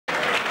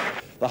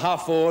the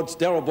half-forwards,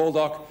 Darryl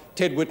Baldock,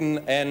 Ted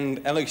Whitten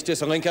and Alex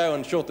Jesselenko,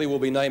 and shortly we'll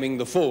be naming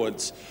the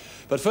forwards.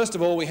 But first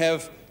of all, we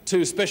have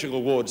two special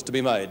awards to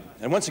be made.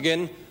 And once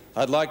again,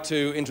 I'd like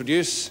to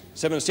introduce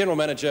Sevens General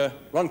Manager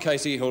Ron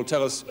Casey, who will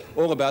tell us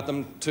all about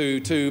them, to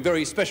two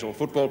very special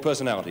football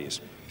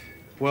personalities.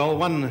 Well,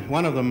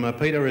 one of them,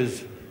 Peter,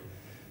 is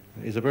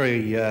a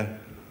very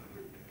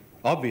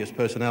obvious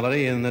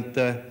personality in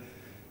that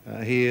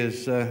he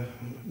is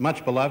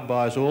much beloved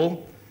by us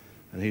all,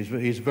 and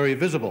he's very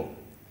visible,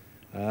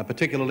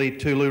 particularly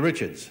to Lou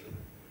Richards.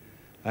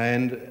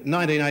 And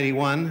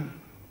 1981,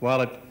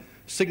 while it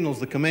signals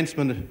the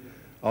commencement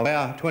of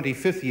our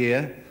 25th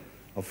year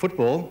of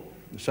football,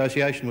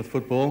 association with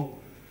football,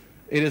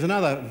 it is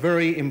another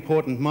very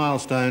important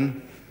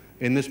milestone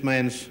in this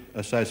man's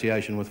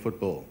association with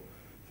football.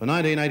 For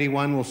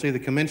 1981, we'll see the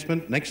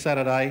commencement, next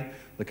Saturday,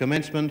 the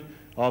commencement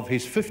of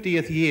his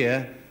 50th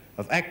year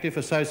of active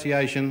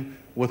association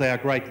with our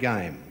great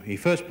game. He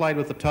first played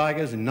with the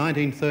Tigers in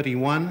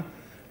 1931,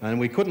 and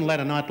we couldn't let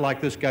a night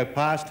like this go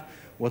past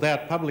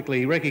without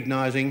publicly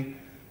recognising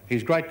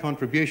his great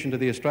contribution to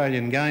the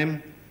Australian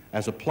game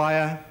as a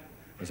player,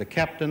 as a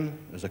captain,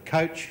 as a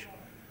coach,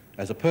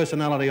 as a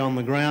personality on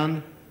the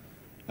ground.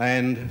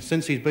 And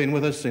since he's been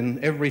with us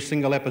in every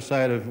single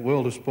episode of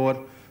World of Sport,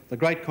 the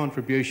great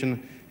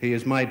contribution he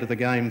has made to the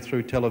game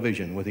through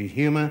television, with his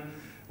humour,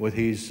 with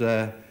his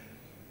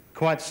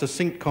quite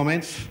succinct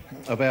comments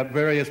about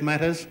various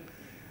matters.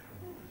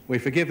 We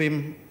forgive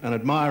him and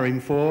admire him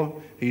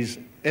for his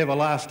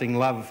everlasting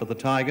love for the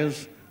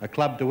Tigers, a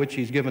club to which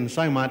he's given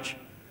so much,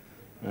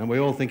 and we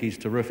all think he's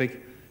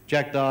terrific.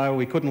 Jack Dyer,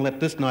 we couldn't let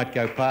this night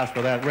go past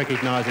without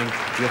recognising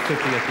your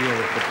 50th year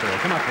of football.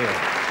 Come up here.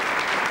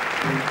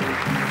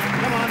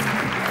 Come on.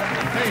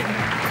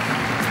 Hey.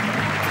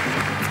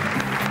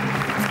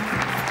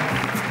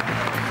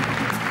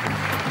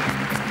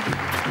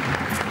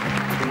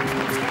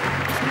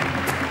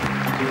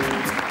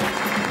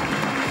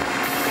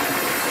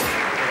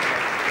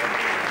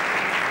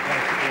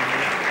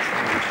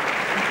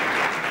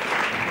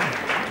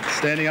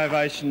 Standing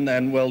ovation,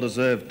 and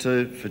well-deserved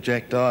too, for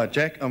Jack Dyer.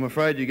 Jack, I'm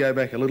afraid you go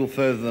back a little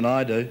further than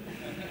I do.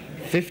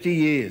 50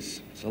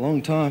 years. It's a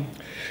long time.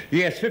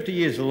 Yes, 50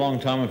 years is a long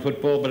time in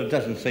football, but it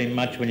doesn't seem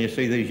much when you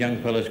see these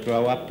young fellas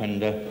grow up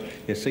and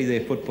you see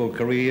their football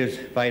careers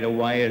fade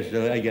away as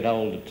they get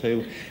older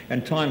too.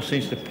 And time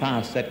seems to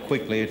pass that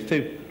quickly. It's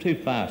too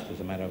fast, as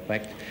a matter of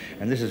fact.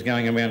 And this is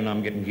going around and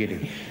I'm getting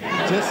giddy.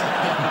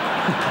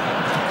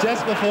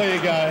 Just before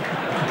you go,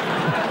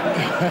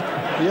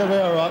 you'll be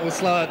all right. We'll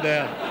slow it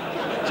down.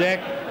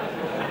 Jack,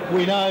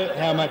 we know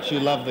how much you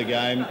love the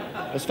game.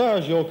 As far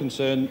as you're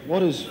concerned,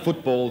 what is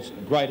football's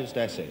greatest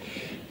asset?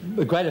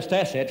 The greatest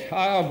asset?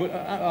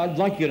 I'd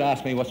like you to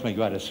ask me what's my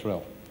greatest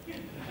thrill.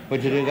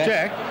 Would you do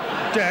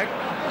that?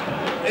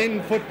 Jack,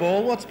 in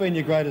football, what's been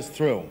your greatest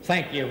thrill?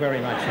 Thank you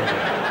very much.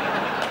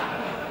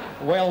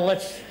 Well,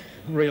 let's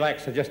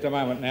relax for just a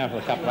moment now for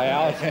a couple of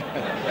hours.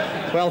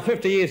 Well,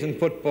 50 years in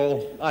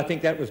football, I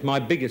think that was my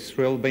biggest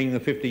thrill, being the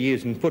 50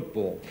 years in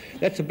football.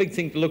 That's a big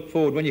thing to look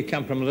forward when you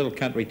come from a little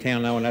country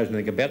town no one knows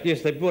anything about.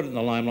 Yes, they brought it in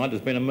the limelight.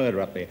 There's been a murder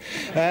up there.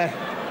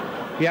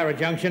 Yarra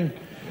Junction.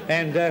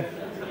 And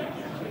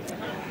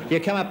you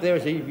come up there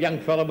as a young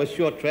fellow with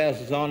short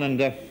trousers on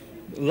and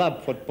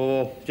love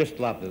football, just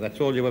loved it. That's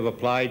all you ever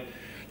played.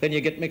 Then you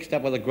get mixed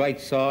up with a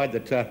great side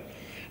that...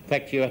 in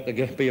fact, you have to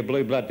be a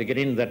blue blood to get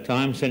in that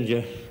time, send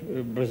your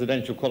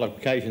residential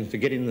qualifications to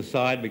get in the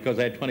side, because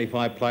they had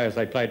 25 players.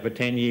 They played for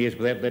 10 years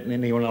without letting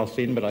anyone else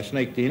in, but I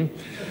sneaked in.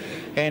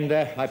 And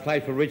I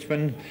played for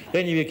Richmond.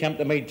 Then you come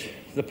to meet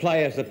the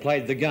players that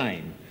played the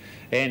game.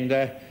 And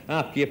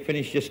after you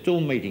finish, you're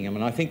still meeting them.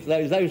 And I think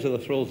those are the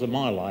thrills of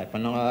my life.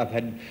 And I've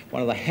had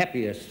one of the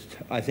happiest,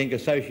 I think,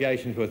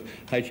 associations with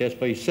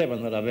HSP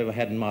 7 that I've ever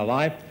had in my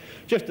life.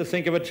 Just to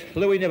think of it,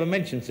 Louis never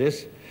mentions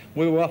this.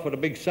 We were offered a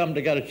big sum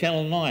to go to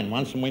Channel 9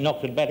 once, and we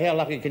knocked it back. How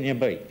lucky can you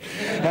be?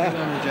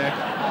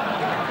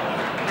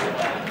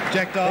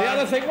 Jack Dyer. The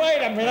other thing,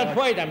 wait a minute.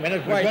 We've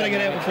got to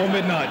get out before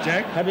midnight,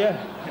 Jack. Have you?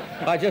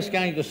 I was just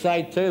going to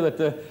say, too,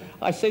 that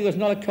I see there's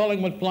not a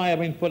Collingwood player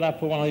being put up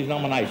for one of these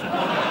nominations.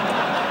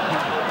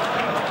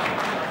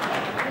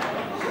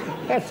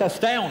 That's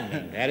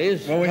astounding, that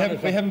is. Well, we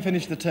haven't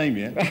finished the team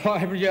yet.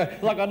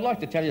 Look, I'd like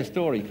to tell you a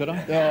story, could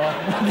I? No,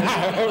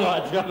 all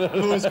right.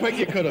 It was quick,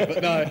 you could have,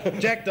 but no.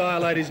 Jack Dyer,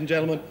 ladies and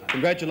gentlemen,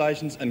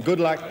 congratulations and good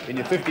luck in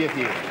your 50th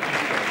year.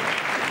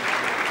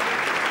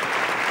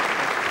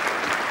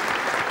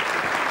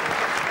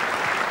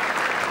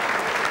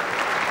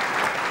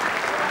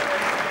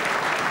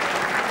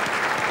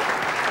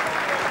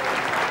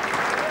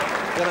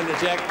 Well done to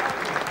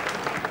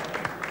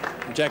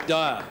Jack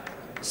Dyer,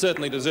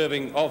 certainly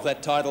deserving of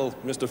that title,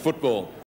 Mr. Football.